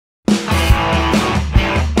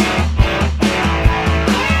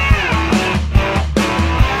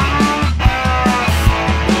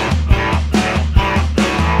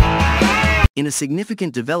In a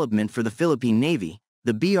significant development for the Philippine Navy,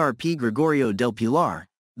 the BRP Gregorio del Pilar,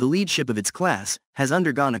 the lead ship of its class, has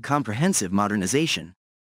undergone a comprehensive modernization.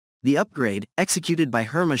 The upgrade, executed by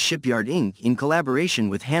Herma Shipyard Inc. in collaboration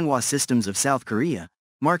with Hanwha Systems of South Korea,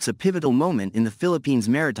 marks a pivotal moment in the Philippines'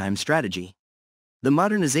 maritime strategy. The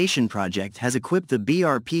modernization project has equipped the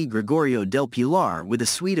BRP Gregorio del Pilar with a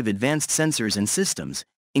suite of advanced sensors and systems,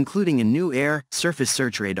 including a new air-surface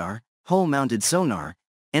search radar, hull-mounted sonar,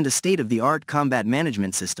 and a state-of-the-art combat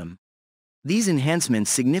management system. These enhancements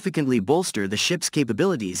significantly bolster the ship's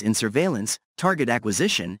capabilities in surveillance, target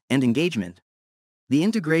acquisition, and engagement. The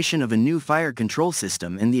integration of a new fire control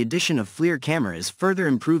system and the addition of FLIR cameras further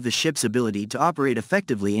improve the ship's ability to operate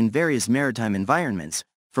effectively in various maritime environments,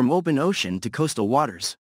 from open ocean to coastal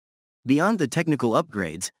waters. Beyond the technical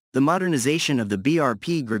upgrades, the modernization of the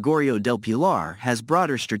BRP Gregorio del Pilar has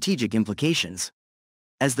broader strategic implications.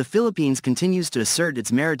 As the Philippines continues to assert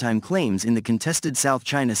its maritime claims in the contested South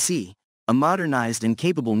China Sea, a modernized and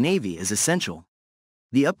capable navy is essential.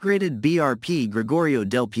 The upgraded BRP Gregorio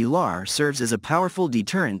del Pilar serves as a powerful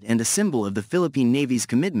deterrent and a symbol of the Philippine Navy's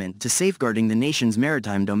commitment to safeguarding the nation's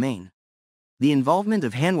maritime domain. The involvement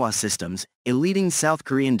of Hanwha Systems, a leading South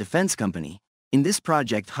Korean defense company, in this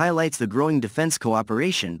project highlights the growing defense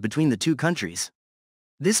cooperation between the two countries.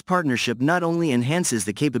 This partnership not only enhances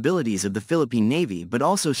the capabilities of the Philippine Navy but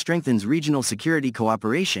also strengthens regional security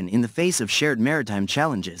cooperation in the face of shared maritime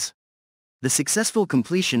challenges. The successful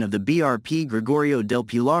completion of the BRP Gregorio del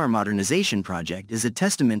Pilar modernization project is a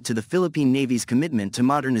testament to the Philippine Navy's commitment to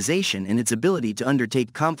modernization and its ability to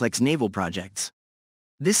undertake complex naval projects.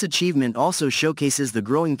 This achievement also showcases the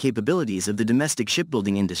growing capabilities of the domestic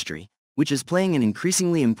shipbuilding industry, which is playing an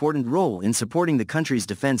increasingly important role in supporting the country's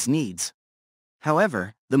defense needs.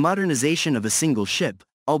 However, the modernization of a single ship,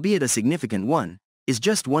 albeit a significant one, is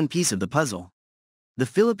just one piece of the puzzle. The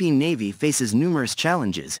Philippine Navy faces numerous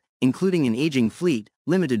challenges, including an aging fleet,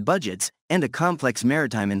 limited budgets, and a complex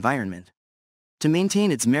maritime environment. To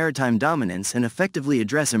maintain its maritime dominance and effectively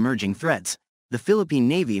address emerging threats, the Philippine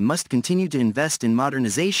Navy must continue to invest in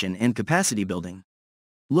modernization and capacity building.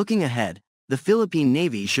 Looking ahead, the Philippine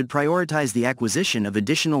Navy should prioritize the acquisition of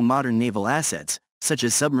additional modern naval assets, such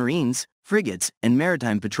as submarines, frigates, and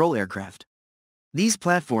maritime patrol aircraft. These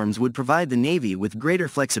platforms would provide the Navy with greater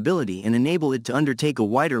flexibility and enable it to undertake a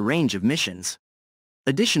wider range of missions.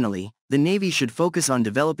 Additionally, the Navy should focus on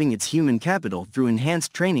developing its human capital through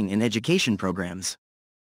enhanced training and education programs.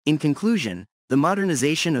 In conclusion, the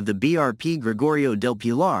modernization of the BRP Gregorio del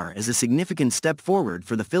Pilar is a significant step forward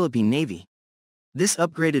for the Philippine Navy. This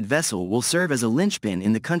upgraded vessel will serve as a linchpin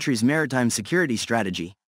in the country's maritime security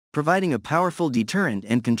strategy, providing a powerful deterrent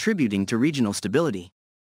and contributing to regional stability.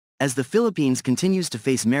 As the Philippines continues to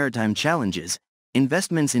face maritime challenges,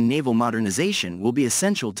 investments in naval modernization will be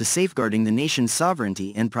essential to safeguarding the nation's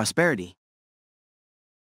sovereignty and prosperity.